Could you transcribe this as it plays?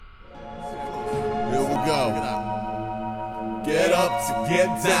go. Get up to get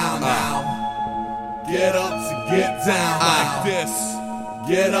down now. Get up to get down like this.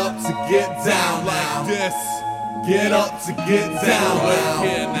 Get up to get down like this. Get up to get down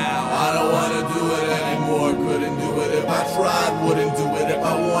now. I don't wanna do it anymore. Couldn't do it if I tried. Wouldn't do it if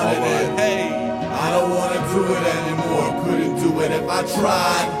I wanted it. Hey, I don't wanna do it anymore. Couldn't do it if I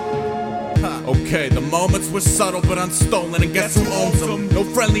tried. Okay, the moments were subtle but unstolen, and guess who owns them? No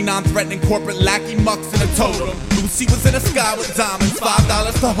friendly, non-threatening corporate lackey mucks in a totem. Lucy was in the sky with diamonds,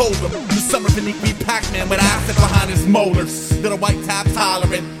 $5 to hold them. The summer beneath me, Pac-Man with acid behind his molars. Little white tap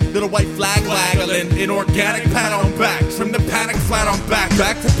tolerant, little white flag waggling. An organic pat on back, trim the panic flat on back.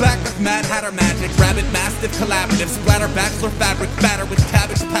 Back to back with Mad Hatter magic, rabbit mastiff collaborative, splatter bachelor fabric batter with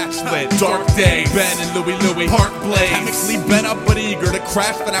cabbage patch lid. Dark days, Ben and Louie, Park Blaze. Chemically bent up but eager to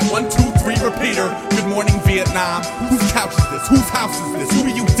crash for that 1, 2, 3 repeater. Good morning Vietnam. Whose couch is this? Whose house is this? Who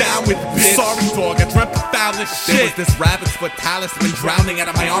are you down with, bitch? Sorry dog, I dreamt the foulest shit. There was this rabbit's foot talisman drowning out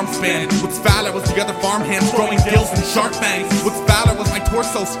of my arm span. What's fouler was the other farmhands growing gills and shark fangs. What's fouler was my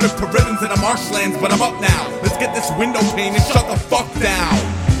torso stripped to ribbons in the marshlands. But I'm up now, let's get this window pane and shut the fuck down.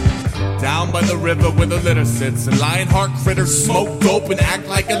 Down by the river where the litter sits, and lionheart critters smoke dope and act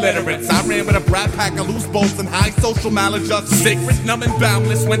like illiterates. I ran with a brat pack of loose bolts and high social maladjustments. Sacred, numb, and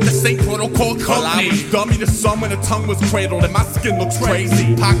boundless went to St. Protocol Company. I was dummy to some when a tongue was cradled and my skin looks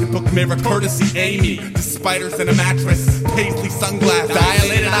crazy. Pocketbook mirror, courtesy Amy. The spiders in a mattress, paisley sunglasses,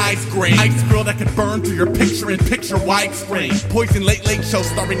 dilated ice cream. Ice grill that could burn through your picture-in-picture widescreen. Poison late show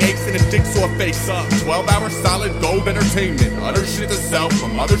starring Ace and a jigsaw face up. 12-hour solid gold entertainment. Utter shit to self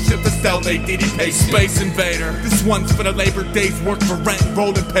from other shit to self. They DDP Space Invader. This one's for the Labor Day's work for rent and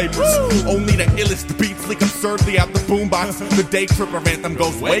rolling papers. Only the illest beats leak absurdly out the boombox. The day tripper anthem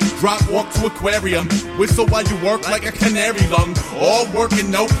goes wake, drop, walk to aquarium. Whistle while you work like a canary lung. All work and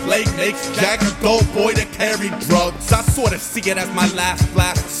no play makes Jack a dull boy to carry drugs. I sort of see it as my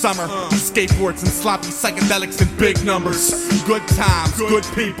last summer. Skateboards and sloppy psychedelics in big numbers. Good times, good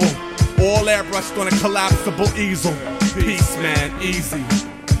people. All airbrushed on a collapsible easel. Peace, man, easy.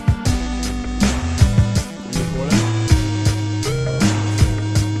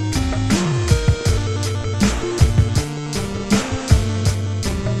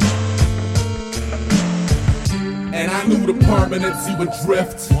 And I knew the permanency would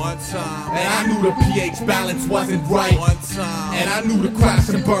drift one time. And I knew the pH balance wasn't right one time. And I knew the crash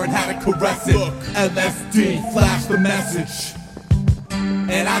and burn had to caress it. Look, LSD flashed the message.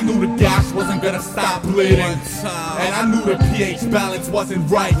 And I knew the gash wasn't gonna stop bleeding one time. And I knew the pH balance wasn't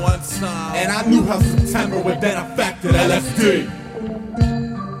right one time. And I knew how September would then affect LSD.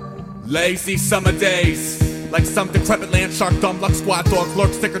 Lazy summer days, like some decrepit land shark, dumb luck squad dogs,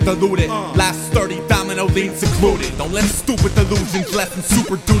 lurk sticker diluted. Last 30 domino leads included. Don't let stupid delusions lessen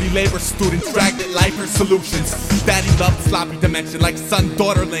super duty labor students. Dragnet life or solutions. Daddy love sloppy dimension like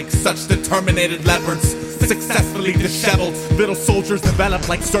son-daughter links. Such determined leopards, successfully disheveled. Little soldiers develop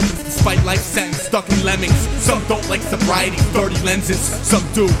like serpents despite life sentence. Stuck in lemmings. Some don't like sobriety, 30 lenses. Some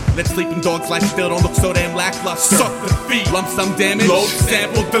do. Let sleeping dogs lie still, don't look so damn lackluster. Suck the feet, lump sum damage, load,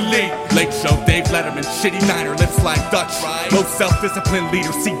 sample, delete. Late show, Dave Letterman, shitty diner, lips like Dutch. Low self-discipline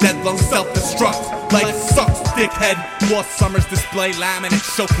leader, see dead lung self-destruct. Life sucks, dickhead. Lost Summers display laminate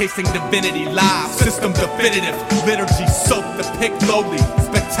showcasing divinity live. System definitive, liturgy soaked, the pick lowly,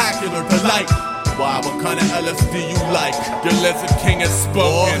 spectacular delight. Why, what kind of LSD you like? Your lizard king has spoken.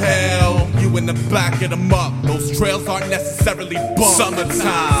 Oh hell, you in the back of the muck. Those trails aren't necessarily bummed.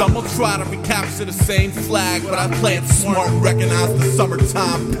 Summertime, some will try to recapture the same flag, but I play it smart and recognize the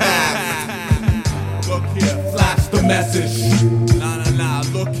summertime past. Look here, flash the message. Nah,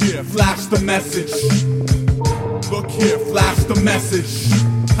 look here, flash the message. Look here, flash the message.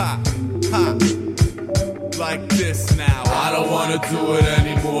 Ha. Like this now. I don't wanna do it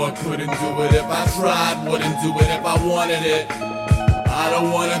anymore. Couldn't do it if I tried. Wouldn't do it if I wanted it. I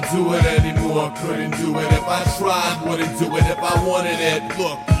don't wanna do it anymore. Couldn't do it if I tried. Wouldn't do it if I wanted it.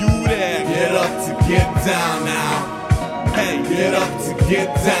 Look, you there. Get up to get down now. Hey, get up to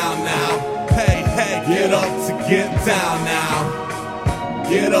get down now. Hey, get up to get down now.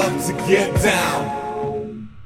 Get up to get down.